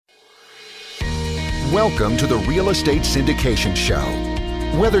Welcome to the Real Estate Syndication Show.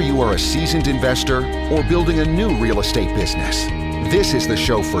 Whether you are a seasoned investor or building a new real estate business, this is the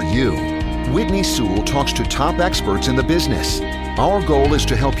show for you. Whitney Sewell talks to top experts in the business. Our goal is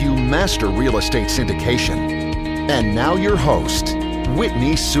to help you master real estate syndication. And now your host,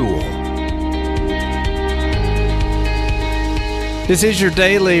 Whitney Sewell. This is your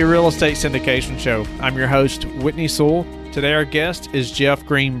daily real estate syndication show. I'm your host, Whitney Sewell. Today our guest is Jeff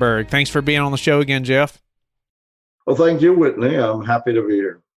Greenberg. Thanks for being on the show again, Jeff. Well, thank you, Whitney. I'm happy to be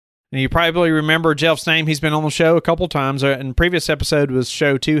here. And you probably remember Jeff's name. He's been on the show a couple times. In the previous episode was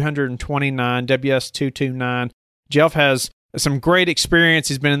show 229, WS260. Jeff has some great experience.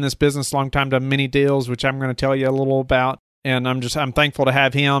 He's been in this business a long time, done many deals, which I'm going to tell you a little about. And I'm thankful to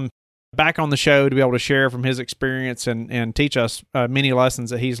have him back on the show to be able to share from his experience and teach us many lessons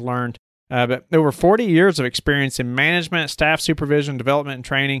that he's learned. But over 40 years of experience in management, staff supervision, development, and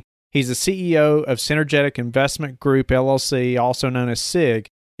training. He's the CEO of Synergetic Investment Group, LLC, also known as SIG,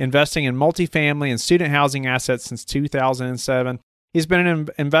 investing in multifamily and student housing assets since 2007. He's been an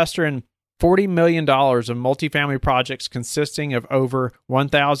investor in $40 million of multifamily projects consisting of over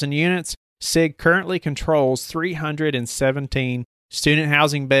 1,000 units. SIG currently controls 317 student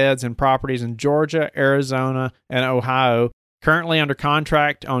housing beds and properties in Georgia, Arizona, and Ohio, currently under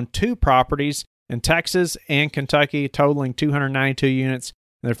contract on 2 properties in Texas and Kentucky, totaling 292 units.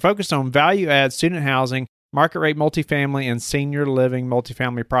 And they're focused on value-add student housing, market-rate multifamily, and senior living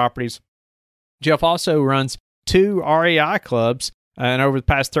multifamily properties. Jeff also runs 2 REI clubs and over the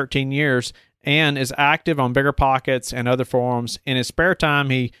past 13 years and is active on Bigger Pockets and other forums. In his spare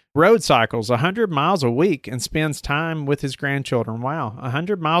time, he road cycles 100 miles a week and spends time with his grandchildren. Wow,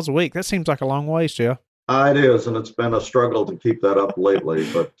 100 miles a week. That seems like a long ways, Jeff. It is, and it's been a struggle to keep that up lately,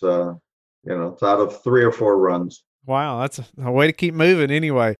 but, it's out of 3 or 4 runs. Wow, that's a way to keep moving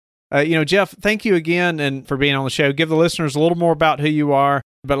anyway. Jeff, thank you again and for being on the show. Give the listeners a little more about who you are,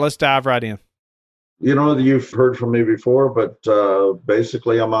 but let's dive right in. You've heard from me before, but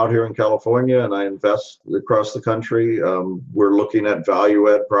basically I'm out here in California and I invest across the country. We're looking at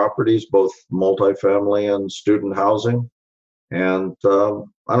value-add properties, both multifamily and student housing. And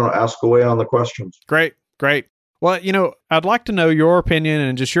ask away on the questions. Great. Well, I'd like to know your opinion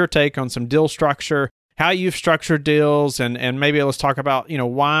and just your take on some deal structure, how you've structured deals, and maybe let's talk about,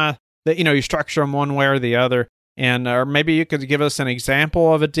 why that, you structure them one way or the other. And or maybe you could give us an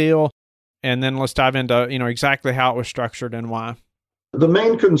example of a deal, and then let's dive into, exactly how it was structured and why. The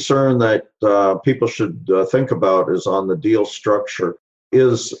main concern that people should think about is on the deal structure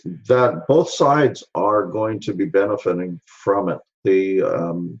is that both sides are going to be benefiting from it.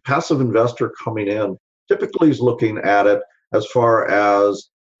 The passive investor coming in typically is looking at it as far as,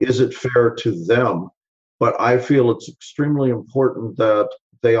 is it fair to them? But I feel it's extremely important that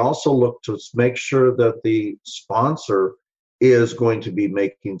they also look to make sure that the sponsor is going to be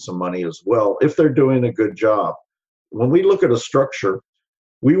making some money as well, if they're doing a good job. When we look at a structure,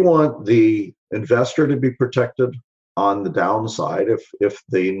 we want the investor to be protected on the downside if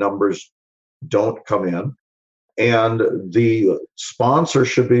the numbers don't come in. And the sponsor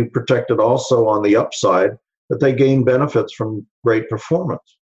should be protected also on the upside, that they gain benefits from great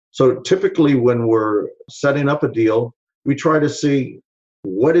performance. So typically when we're setting up a deal, we try to see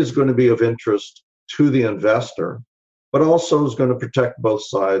what is going to be of interest to the investor, but also is going to protect both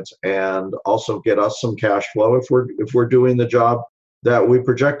sides and also get us some cash flow if we're doing the job that we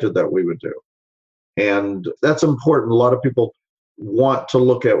projected that we would do. And that's important. A lot of people want to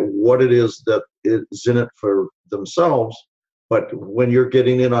look at what it is that is in it for themselves. But when you're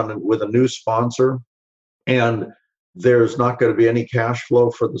getting in on with a new sponsor and there's not going to be any cash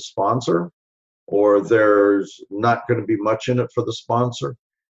flow for the sponsor, or there's not going to be much in it for the sponsor,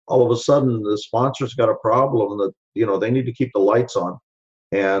 all of a sudden the sponsor's got a problem that, they need to keep the lights on.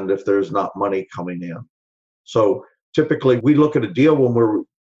 And if there's not money coming in. So typically we look at a deal when we're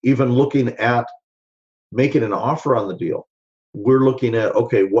even looking at making an offer on the deal. We're looking at,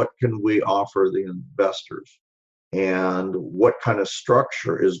 okay, what can we offer the investors? And what kind of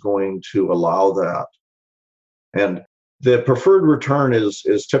structure is going to allow that? And the preferred return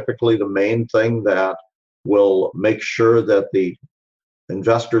is typically the main thing that will make sure that the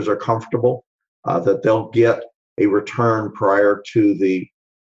investors are comfortable, that they'll get a return prior to the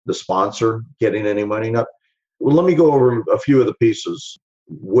sponsor getting any money. Well, let me go over a few of the pieces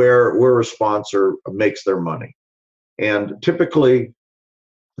where a sponsor makes their money. And typically,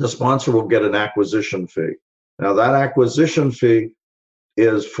 the sponsor will get an acquisition fee. Now, that acquisition fee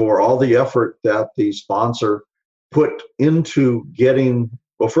is for all the effort that the sponsor put into getting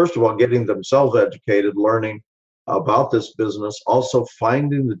themselves educated, learning about this business, also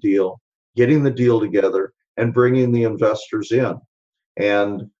finding the deal, getting the deal together, and bringing the investors in.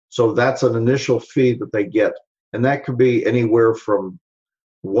 And so that's an initial fee that they get. And that could be anywhere from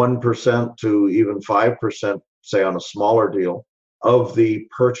 1% to even 5%, say on a smaller deal, of the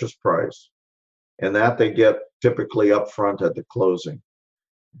purchase price. And that they get typically upfront at the closing.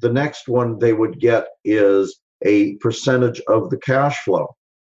 The next one they would get is a percentage of the cash flow.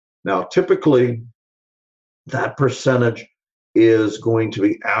 Now, typically, that percentage is going to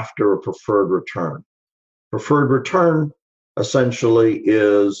be after a preferred return. Preferred return essentially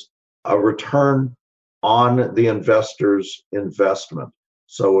is a return on the investor's investment.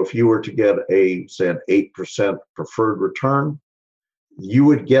 So if you were to get say an 8% preferred return, you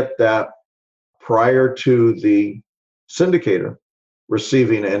would get that prior to the syndicator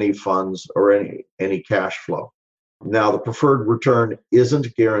receiving any funds or any cash flow. Now, the preferred return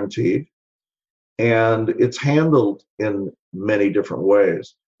isn't guaranteed, and it's handled in many different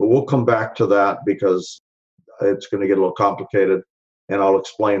ways. But we'll come back to that because it's going to get a little complicated, and I'll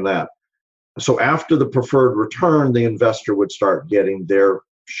explain that. So after the preferred return, the investor would start getting their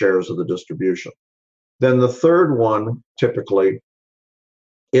shares of the distribution. Then the third one typically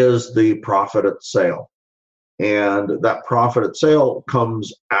is the profit at sale. And that profit at sale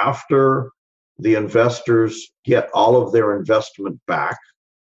comes after the investors get all of their investment back,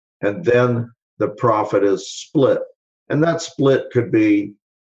 and then the profit is split. And that split could be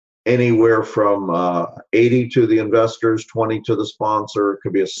anywhere from 80 to the investors, 20 to the sponsor. It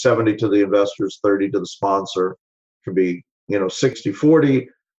could be a 70 to the investors, 30 to the sponsor. It could be 60-40.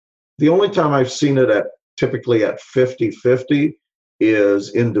 The only time I've seen it typically at 50-50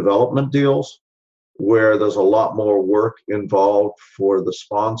 is in development deals, where there's a lot more work involved for the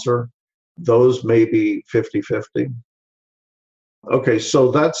sponsor. Those may be 50-50. Okay, so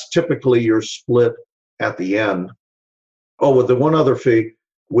that's typically your split at the end. Oh, with the one other fee,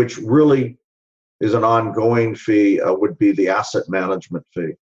 which really is an ongoing fee, would be the asset management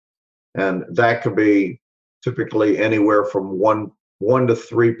fee. And that could be typically anywhere from 1 to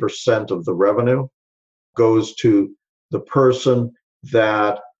 3% of the revenue goes to the person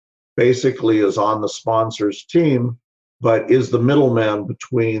that basically is on the sponsor's team, but is the middleman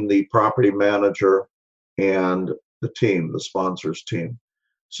between the property manager and the team, the sponsor's team.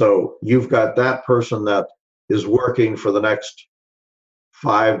 So you've got that person that is working for the next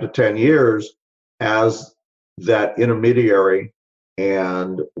 5 to 10 years as that intermediary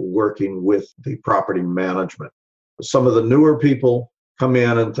and working with the property management. Some of the newer people come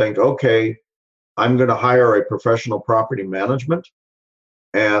in and think, okay, I'm going to hire a professional property management,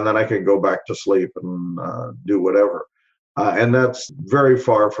 and then I can go back to sleep and do whatever. And that's very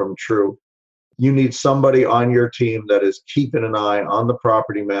far from true. You need somebody on your team that is keeping an eye on the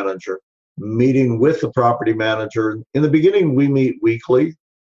property manager, meeting with the property manager. In the beginning, we meet weekly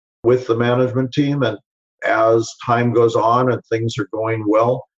with the management team, and as time goes on and things are going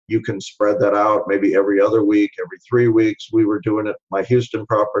well, you can spread that out maybe every other week, every 3 weeks. We were doing it at my Houston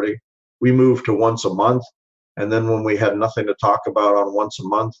property. We moved to once a month. And then when we had nothing to talk about on once a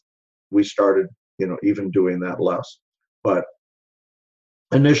month, we started, even doing that less. But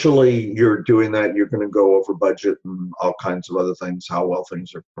initially, you're doing that, you're going to go over budget and all kinds of other things, how well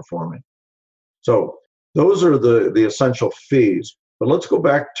things are performing. So those are the essential fees. But let's go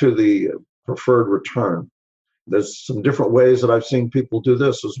back to the preferred return. There's some different ways that I've seen people do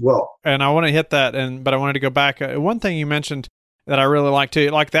this as well. And I want to hit that, but I wanted to go back. One thing you mentioned that I really like too,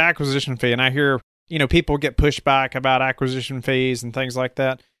 like the acquisition fee. And I hear, people get pushed back about acquisition fees and things like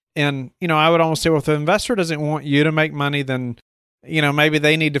that. And, I would almost say, well, if the investor doesn't want you to make money, then, maybe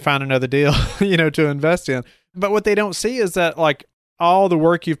they need to find another deal, to invest in. But what they don't see is that, like, all the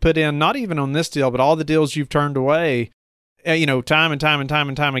work you've put in, not even on this deal, but all the deals you've turned away, time and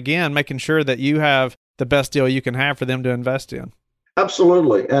time again, making sure that you have the best deal you can have for them to invest in.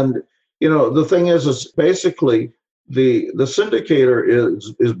 Absolutely. And, the thing is basically the syndicator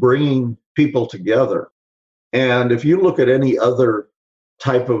is bringing people together. And if you look at any other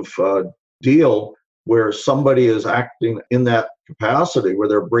type of deal where somebody is acting in that capacity, where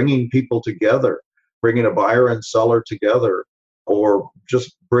they're bringing people together, bringing a buyer and seller together, or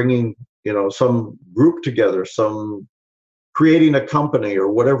just bringing, some group together, some creating a company or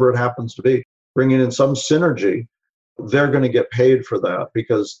whatever it happens to be, bringing in some synergy, they're going to get paid for that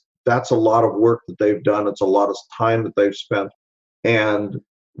because that's a lot of work that they've done. It's a lot of time that they've spent, and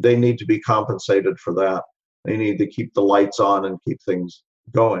they need to be compensated for that. They need to keep the lights on and keep things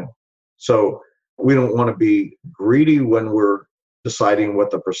going. So we don't want to be greedy when we're deciding what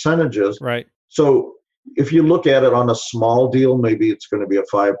the percentage is. Right. So if you look at it on a small deal, maybe it's going to be a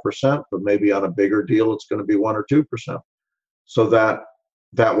 5%, but maybe on a bigger deal, it's going to be 1 or 2%. So that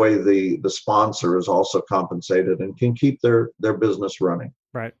That way the sponsor is also compensated and can keep their business running.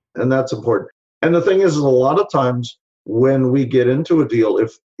 Right. And that's important. And the thing is a lot of times when we get into a deal,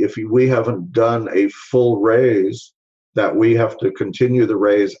 if we haven't done a full raise, that we have to continue the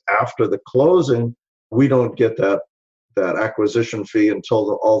raise after the closing, we don't get that acquisition fee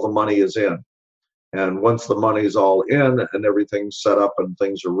until all the money is in. And once the money's all in and everything's set up and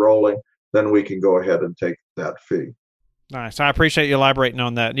things are rolling, then we can go ahead and take that fee. Nice. I appreciate you elaborating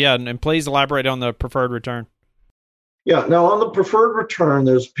on that. Yeah, and please elaborate on the preferred return. Yeah, now on the preferred return,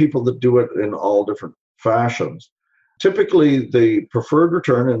 there's people that do it in all different fashions. Typically, the preferred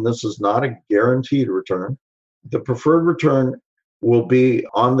return, and this is not a guaranteed return, the preferred return will be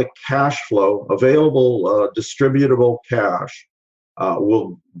on the cash flow, available distributable cash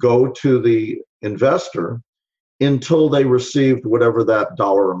will go to the investor until they received whatever that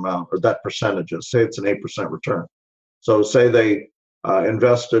dollar amount or that percentage is. Say it's an 8% return. So say they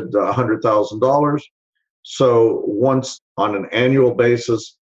invested $100,000. So once on an annual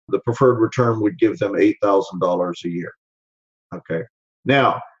basis, the preferred return would give them $8,000 a year. Okay.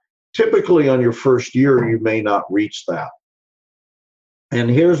 Now, typically on your first year, you may not reach that. And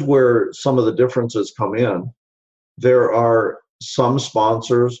here's where some of the differences come in. There are some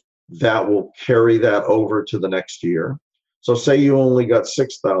sponsors that will carry that over to the next year. So say you only got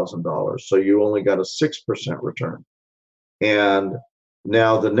 $6,000, so you only got a 6% return. And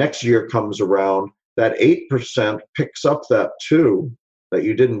now the next year comes around, that 8% picks up that 2 that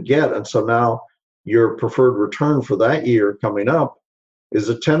you didn't get. And so now your preferred return for that year coming up is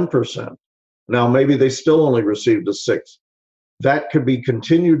a 10%. Now maybe they still only received a 6. That could be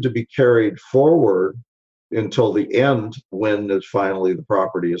continued to be carried forward until the end when finally the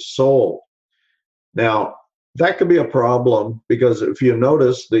property is sold. Now, that could be a problem because if you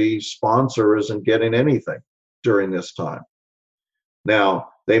notice, the sponsor isn't getting anything during this time. Now,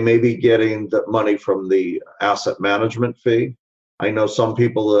 they may be getting the money from the asset management fee. I know some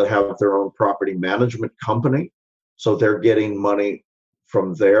people that have their own property management company, so they're getting money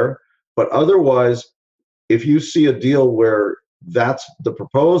from there. But otherwise, if you see a deal where that's the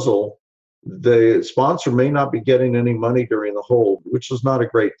proposal, the sponsor may not be getting any money during the hold, which is not a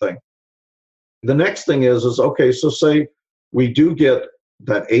great thing. The next thing is okay, so say we do get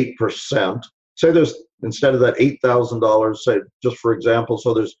that 8%. Say there's, instead of that $8,000, say just for example,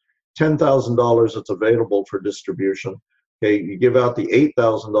 so there's $10,000 that's available for distribution. Okay, you give out the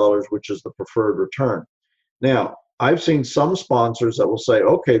 $8,000, which is the preferred return. Now, I've seen some sponsors that will say,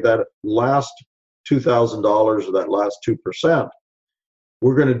 okay, that last $2,000 or that last 2%,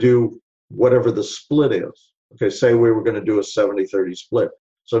 we're going to do whatever the split is. Okay, say we were going to do a 70-30 split.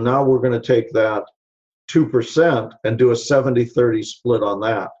 So now we're going to take that 2% and do a 70-30 split on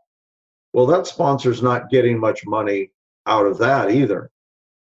that. Well, that sponsor's not getting much money out of that either.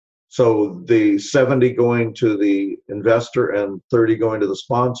 So the 70 going to the investor and 30 going to the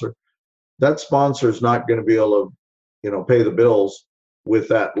sponsor, that sponsor's not going to be able to, pay the bills with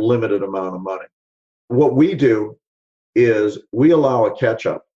that limited amount of money. What we do is we allow a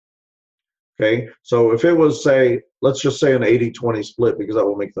catch-up. Okay, so if it was, say, let's just say an 80-20 split, because that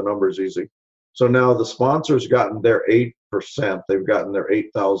will make the numbers easy. So now the sponsor's gotten their 8%, they've gotten their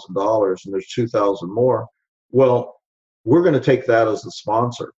 $8,000, and there's $2,000 more. Well, we're going to take that as the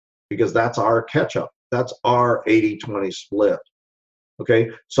sponsor because that's our catch-up. That's our 80-20 split.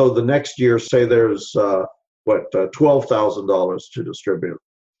 Okay, so the next year, say there's $12,000 to distribute.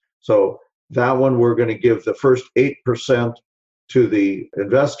 So that one we're going to give the first 8% to the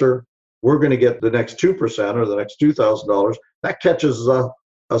investor. We're going to get the next 2% or the next $2,000. That catches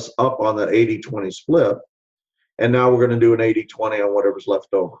us up on that 80-20 split. And now we're going to do an 80-20 on whatever's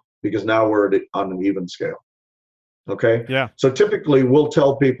left over because now we're on an even scale. Okay? Yeah. So typically we'll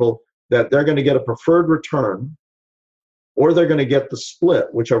tell people that they're going to get a preferred return or they're going to get the split,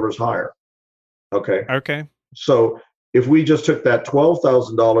 whichever's higher. Okay? Okay. So if we just took that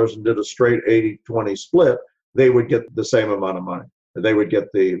 $12,000 and did a straight 80-20 split, they would get the same amount of money. They would get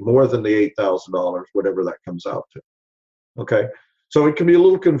the more than the $8,000, whatever that comes out to. Okay, so it can be a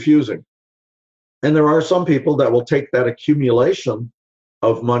little confusing. And there are some people that will take that accumulation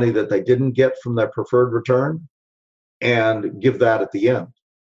of money that they didn't get from their preferred return and give that at the end.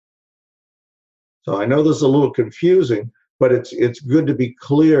 So I know this is a little confusing, but it's good to be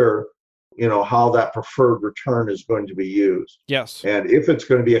clear, how that preferred return is going to be used. Yes. And if it's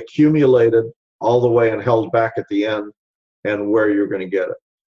going to be accumulated all the way and held back at the end, and where you're going to get it.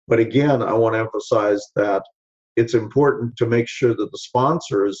 But again, I want to emphasize that it's important to make sure that the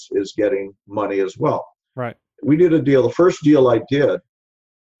sponsor is getting money as well. Right. We did a deal. The first deal I did,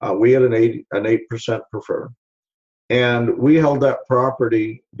 we had an 8% preferred. And we held that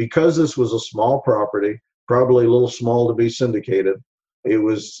property because this was a small property, probably a little small to be syndicated. It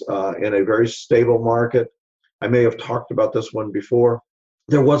was in a very stable market. I may have talked about this one before.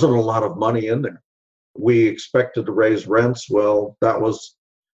 There wasn't a lot of money in there. We expected to raise rents. Well,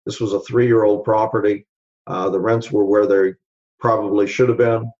 this was a 3-year-old property. The rents were where they probably should have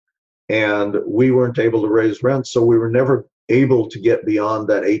been, and we weren't able to raise rents, so we were never able to get beyond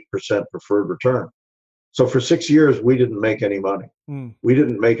that 8% preferred return. So for 6 years, we didn't make any money. We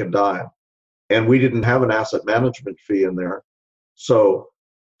didn't make a dime, and we didn't have an asset management fee in there. So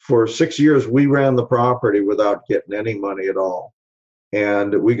for 6 years, we ran the property without getting any money at all,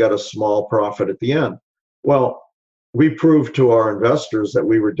 and we got a small profit at the end. Well, we proved to our investors that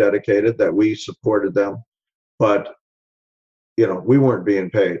we were dedicated, that we supported them, but we weren't being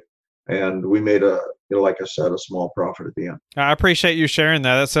paid, and we made like I said, a small profit at the end. I appreciate you sharing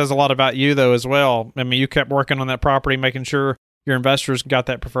that. That says a lot about you, though, as well. I mean, you kept working on that property, making sure your investors got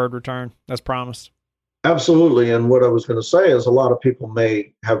that preferred return as promised. Absolutely. And what I was going to say is a lot of people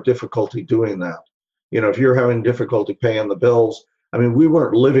may have difficulty doing that. If you're having difficulty paying the bills, I mean, we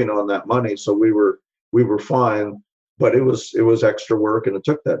weren't living on that money, so we were fine, but it was extra work, and it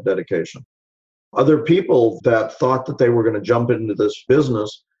took that dedication. Other people that thought that they were going to jump into this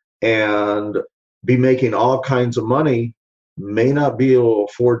business and be making all kinds of money may not be able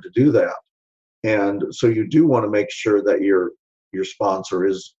to afford to do that. And so you do want to make sure that your sponsor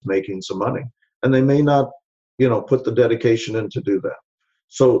is making some money, and they may not, put the dedication in to do that.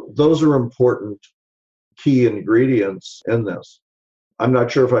 So those are important key ingredients in this. I'm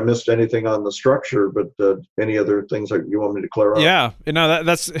not sure if I missed anything on the structure, but any other things that you want me to clear up? Yeah,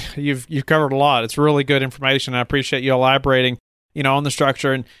 that's you've covered a lot. It's really good information. I appreciate you elaborating, on the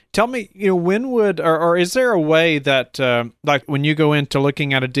structure. And tell me, when would or is there a way that like when you go into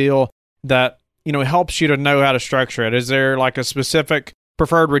looking at a deal that helps you to know how to structure it? Is there like a specific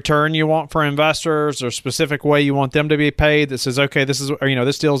preferred return you want for investors, or specific way you want them to be paid that says, okay, this is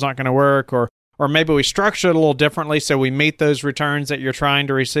this deal's not going to work, or maybe we structure it a little differently so we meet those returns that you're trying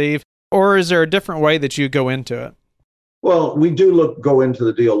to receive? Or is there a different way that you go into it? Well, we do go into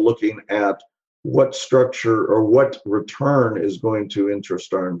the deal looking at what structure or what return is going to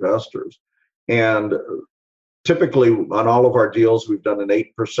interest our investors. And typically on all of our deals, we've done an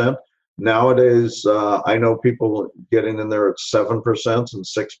 8%. Nowadays, I know people getting in there at 7% and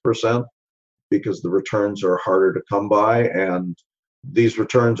 6% because the returns are harder to come by, and these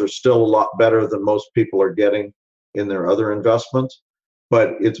returns are still a lot better than most people are getting in their other investments.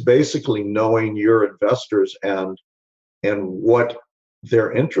 But it's basically knowing your investors and what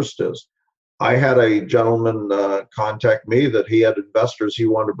their interest is. I had a gentleman contact me that he had investors he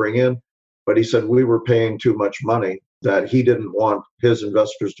wanted to bring in, but he said we were paying too much money, that he didn't want his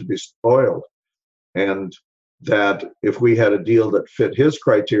investors to be spoiled, and that if we had a deal that fit his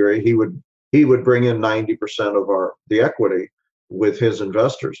criteria, he would bring in 90% of the equity with his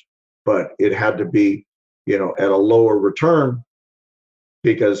investors, but it had to be, at a lower return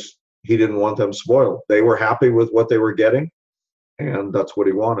because he didn't want them spoiled. They were happy with what they were getting, and that's what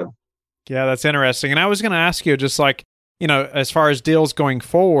he wanted. Yeah, that's interesting. And I was going to ask you, just like, as far as deals going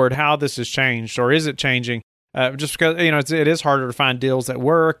forward, how this has changed, or is it changing? Just because, it is harder to find deals that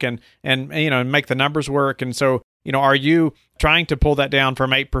work and make the numbers work. And so, are you trying to pull that down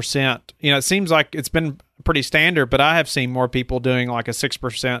from 8%? It seems like it's been pretty standard, but I have seen more people doing like a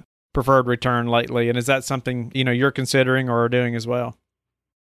 6% preferred return lately. And is that something, you're considering or are doing as well?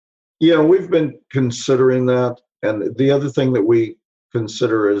 Yeah, we've been considering that. And the other thing that we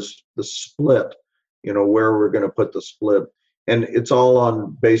consider is the split, where we're going to put the split. And it's all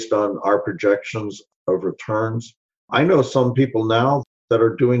based on our projections of returns. I know some people now that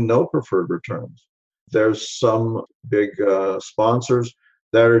are doing no preferred returns. There's some big sponsors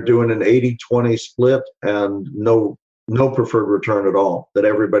that are doing an 80-20 split and no preferred return at all, that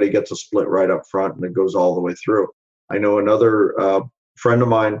everybody gets a split right up front and it goes all the way through. I know another friend of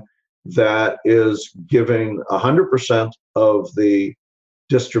mine that is giving 100% of the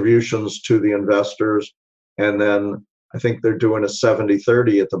distributions to the investors, and then I think they're doing a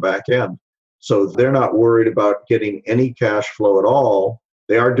 70-30 at the back end. So they're not worried about getting any cash flow at all.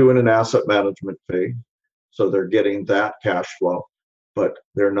 They are doing an asset management fee, so they're getting that cash flow, but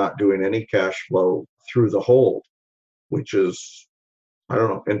they're not doing any cash flow through the hold, which is,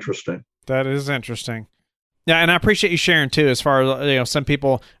 interesting. That is interesting. Yeah, and I appreciate you sharing too, as far as some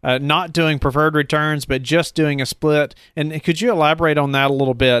people not doing preferred returns, but just doing a split. And could you elaborate on that a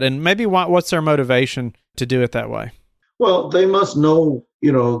little bit? And maybe what's their motivation to do it that way? Well, they must know,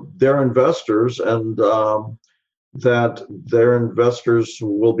 their investors, and that their investors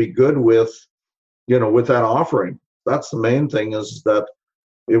will be good with, with that offering. That's the main thing, is that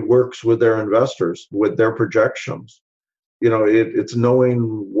it works with their investors, with their projections. It's knowing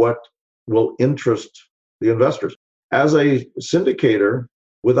what will interest the investors. As a syndicator,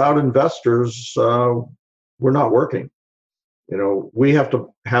 without investors, we're not working. We have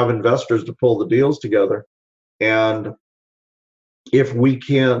to have investors to pull the deals together. And if we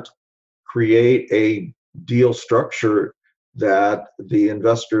can't create a deal structure that the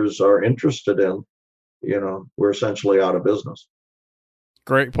investors are interested in, we're essentially out of business.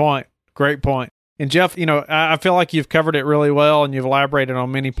 Great point. Great point. And Jeff, I feel like you've covered it really well, and you've elaborated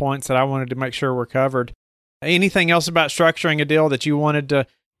on many points that I wanted to make sure were covered. Anything else about structuring a deal that you wanted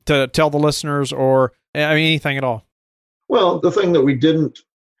to tell the listeners, or anything at all? Well, the thing that we didn't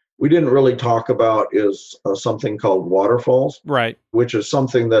really talk about is something called waterfalls, right? Which is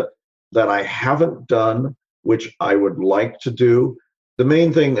something that I haven't done, which I would like to do. The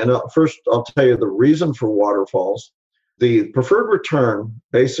main thing, and first I'll tell you the reason for waterfalls. The preferred return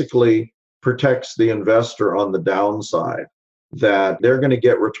basically protects the investor on the downside, that they're going to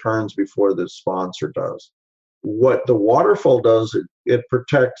get returns before the sponsor does. What the waterfall does, it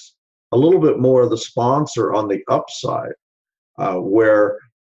protects a little bit more of the sponsor on the upside, where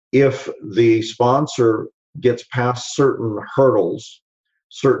if the sponsor gets past certain hurdles,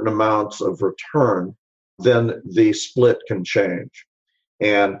 certain amounts of return, then the split can change.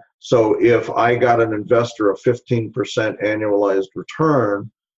 And so if I got an investor a 15% annualized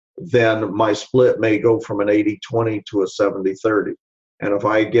return, then my split may go from an 80-20 to a 70-30. And if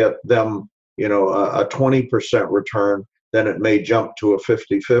I get them, a 20% return, then it may jump to a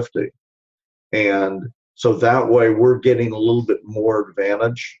 50-50. And so that way we're getting a little bit more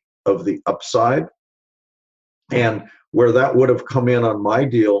advantage of the upside. And where that would have come in on my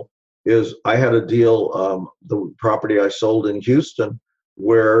deal is I had a deal, the property I sold in Houston,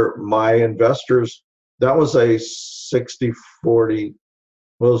 where my investors, that was a 60-40,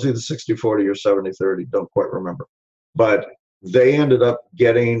 well, it was either 60-40 or 70-30, don't quite remember. But they ended up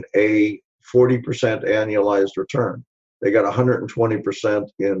getting a 40% annualized return. They got 120%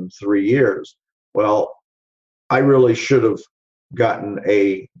 in 3 years. Well, I really should have gotten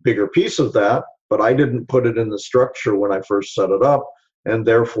a bigger piece of that, but I didn't put it in the structure when I first set it up, and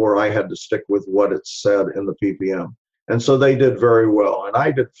therefore I had to stick with what it said in the PPM. And so they did very well, and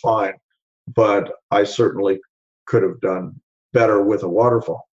I did fine, but I certainly could have done better with a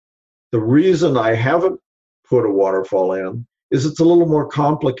waterfall. The reason I haven't put a waterfall in is it's a little more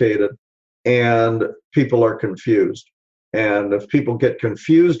complicated and people are confused. And if people get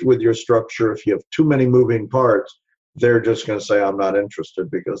confused with your structure, if you have too many moving parts, they're just going to say, I'm not interested,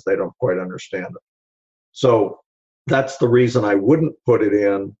 because they don't quite understand it. So that's the reason I wouldn't put it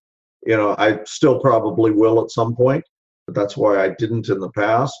in. I still probably will at some point, but that's why I didn't in the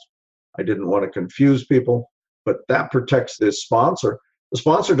past. I didn't want to confuse people, but that protects this sponsor. The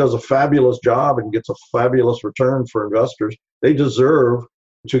sponsor does a fabulous job and gets a fabulous return for investors. They deserve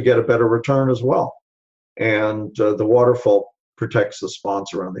to get a better return as well. And the waterfall protects the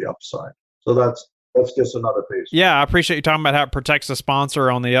sponsor on the upside. So that's just another piece. Yeah, I appreciate you talking about how it protects the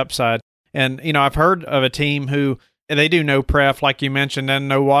sponsor on the upside. And, I've heard of a team who they do no pref, like you mentioned, and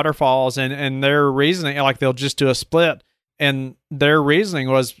no waterfalls, and their reasoning, like they'll just do a split. And their reasoning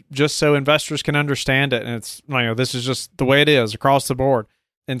was just so investors can understand it. And it's, this is just the way it is across the board.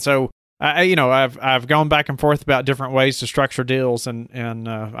 And so, I've gone back and forth about different ways to structure deals, and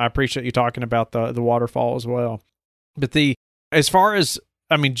I appreciate you talking about the waterfall as well. But as far as,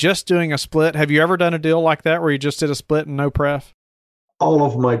 just doing a split, have you ever done a deal like that where you just did a split and no pref? All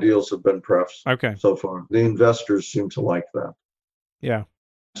of my deals have been prefs. Okay. So far. The investors seem to like that. Yeah.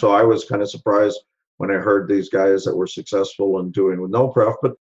 So I was kind of surprised when I heard these guys that were successful in doing with no pref,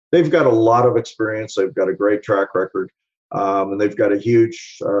 but they've got a lot of experience. They've got a great track record, and they've got a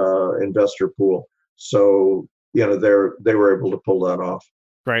huge investor pool. So, they were able to pull that off.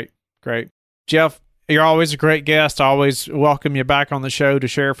 Great. Jeff, you're always a great guest. I always welcome you back on the show to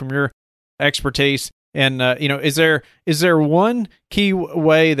share from your expertise. And, is there one key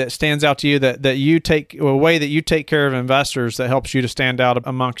way that stands out to you that you take, a way that you take care of investors that helps you to stand out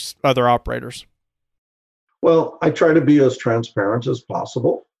amongst other operators? Well, I try to be as transparent as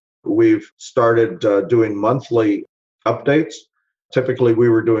possible. We've started doing monthly updates. Typically, we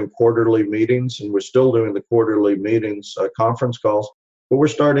were doing quarterly meetings, and we're still doing the quarterly meetings, conference calls, but we're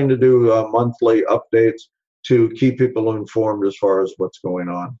starting to do monthly updates to keep people informed as far as what's going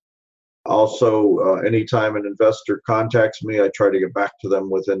on. Also, anytime an investor contacts me, I try to get back to them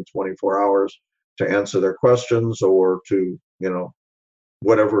within 24 hours to answer their questions or to,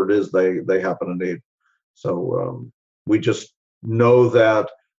 whatever it is they happen to need. So we just know that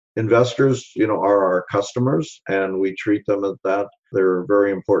investors, are our customers, and we treat them as that. They're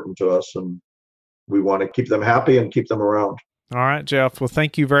very important to us, and we want to keep them happy and keep them around. All right, Jeff. Well,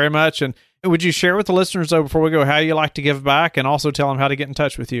 thank you very much. And would you share with the listeners, though, before we go, how you like to give back, and also tell them how to get in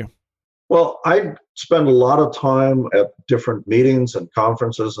touch with you? Well, I spend a lot of time at different meetings and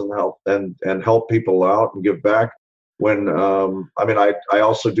conferences and help people out and give back. When I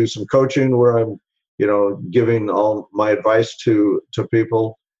also do some coaching where I'm giving all my advice to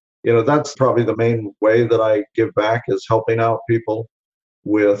people. That's probably the main way that I give back, is helping out people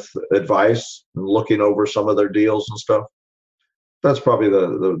with advice and looking over some of their deals and stuff. That's probably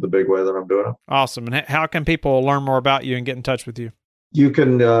the big way that I'm doing it. Awesome. And how can people learn more about you and get in touch with you? You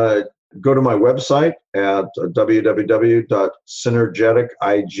can go to my website at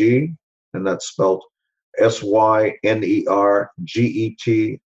www.synergetic.ig, and that's spelled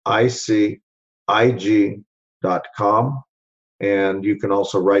SYNERGETICIG.com. And you can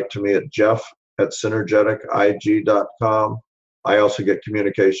also write to me at jeff@synergetic.ig.com. I also get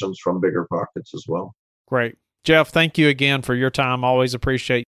communications from Bigger Pockets as well. Great. Jeff, thank you again for your time. Always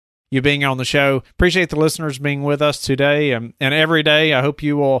appreciate you being on the show. Appreciate the listeners being with us today and every day. I hope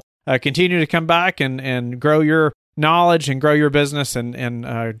you will continue to come back and grow your knowledge and grow your business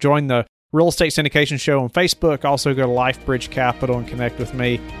and join the Real Estate Syndication Show on Facebook. Also go to LifeBridge Capital and connect with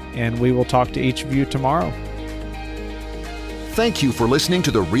me, and we will talk to each of you tomorrow. Thank you for listening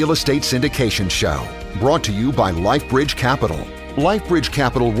to the Real Estate Syndication Show, brought to you by LifeBridge Capital. LifeBridge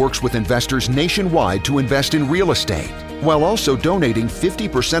Capital works with investors nationwide to invest in real estate, while also donating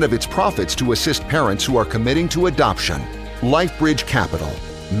 50% of its profits to assist parents who are committing to adoption. LifeBridge Capital,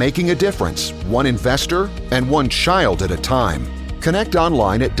 making a difference, one investor and one child at a time. Connect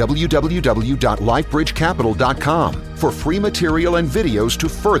online at www.lifebridgecapital.com for free material and videos to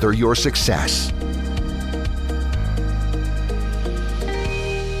further your success.